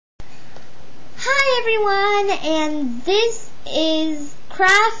everyone, and this is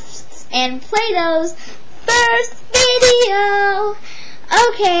Crafts and Play-Dough's first video.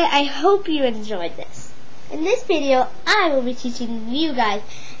 Okay, I hope you enjoyed this. In this video, I will be teaching you guys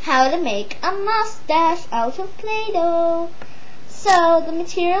how to make a mustache out of Play-Doh. So, the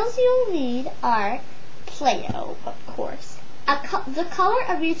materials you'll need are Play-Doh, of course. The color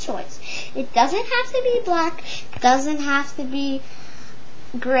of your choice. It doesn't have to be black, doesn't have to be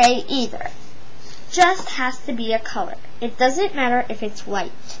gray either. Just has to be a color. It doesn't matter if it's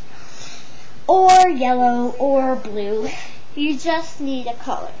white or yellow or blue. You just need a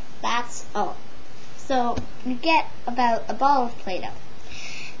color. That's all. So you get about a ball of Play-Doh.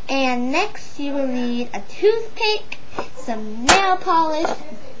 And next you will need a toothpick, some nail polish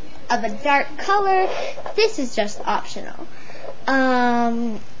of a dark color. This is just optional.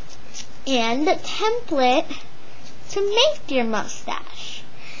 And a template to make your mustache.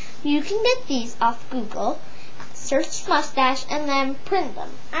 You can get these off Google, search mustache, and then print them.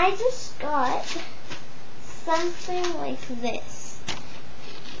 I just got something like this.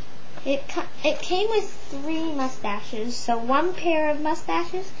 It came with 3 mustaches, so 1 pair of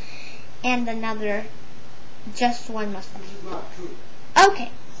mustaches and another, just 1 mustache.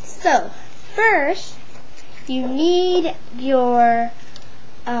 Okay, so first you need your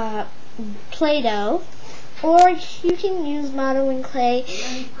Play-Doh, or you can use modeling clay,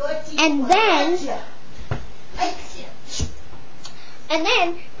 and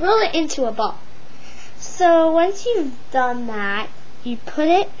then roll it into a ball. So once you've done that, you put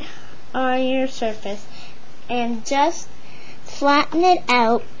it on your surface and just flatten it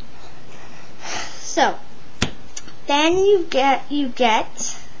out. So then you get your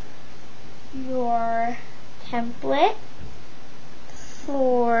template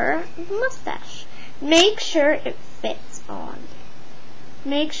for mustache. Make sure it fits on.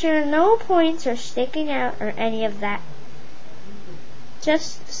 Make sure no points are sticking out or any of that.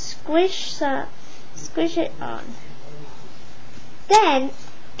 Just squish it on. Then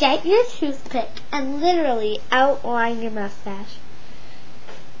get your toothpick and literally outline your mustache.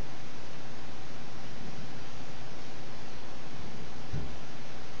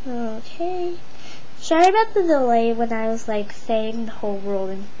 Okay. Sorry about the delay when I was saying the whole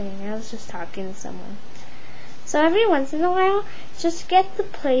rolling thing. I was just talking to someone. So every once in a while, just get the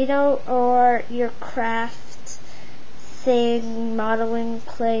Play-Doh or your craft thing, modeling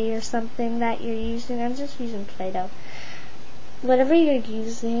clay or something that you're using. I'm just using Play-Doh. Whatever you're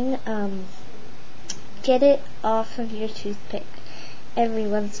using, get it off of your toothpick every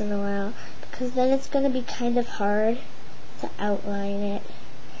once in a while, because then it's going to be kind of hard to outline it.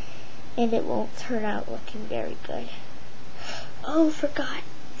 And it won't turn out looking very good. Oh, forgot.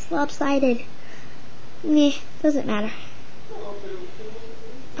 It's lopsided. Meh, doesn't matter.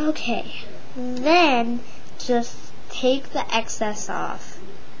 Okay, then just take the excess off.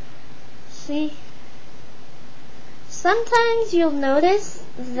 See? Sometimes you'll notice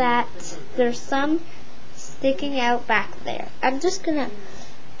that there's some sticking out back there. I'm just gonna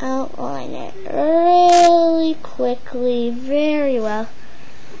outline it really quickly, very well.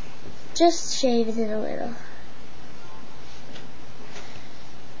 Just shaving it a little.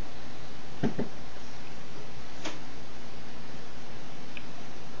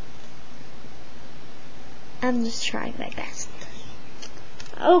 I'm just trying my best.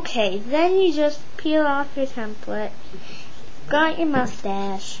 Okay, then you just peel off your template. Got your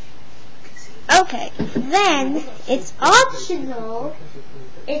mustache. Okay, then it's optional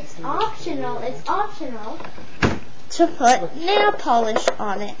to put nail polish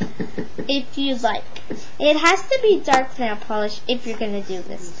on it, if you'd like. It has to be dark nail polish if you're going to do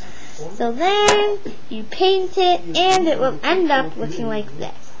this. So then you paint it, and it will end up looking like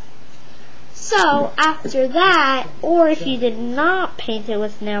this. So after that, or if you did not paint it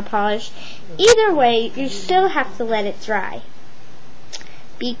with nail polish, either way, you still have to let it dry.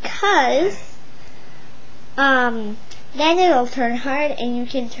 Because then it'll turn hard and you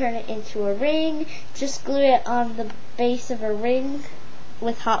can turn it into a ring. Just glue it on the base of a ring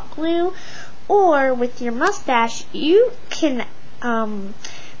with hot glue. Or with your mustache, you can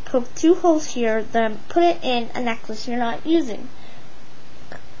poke 2 holes here, then put it in a necklace you're not using.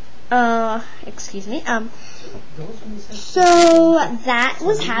 Excuse me. So that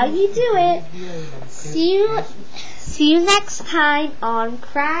was how you do it. See you next time on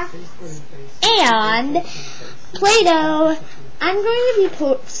Crafts and Play-Doh. I'm going to be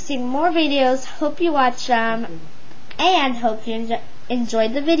posting more videos. Hope you watch them, and hope you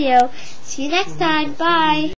enjoyed the video. See you next time. Bye.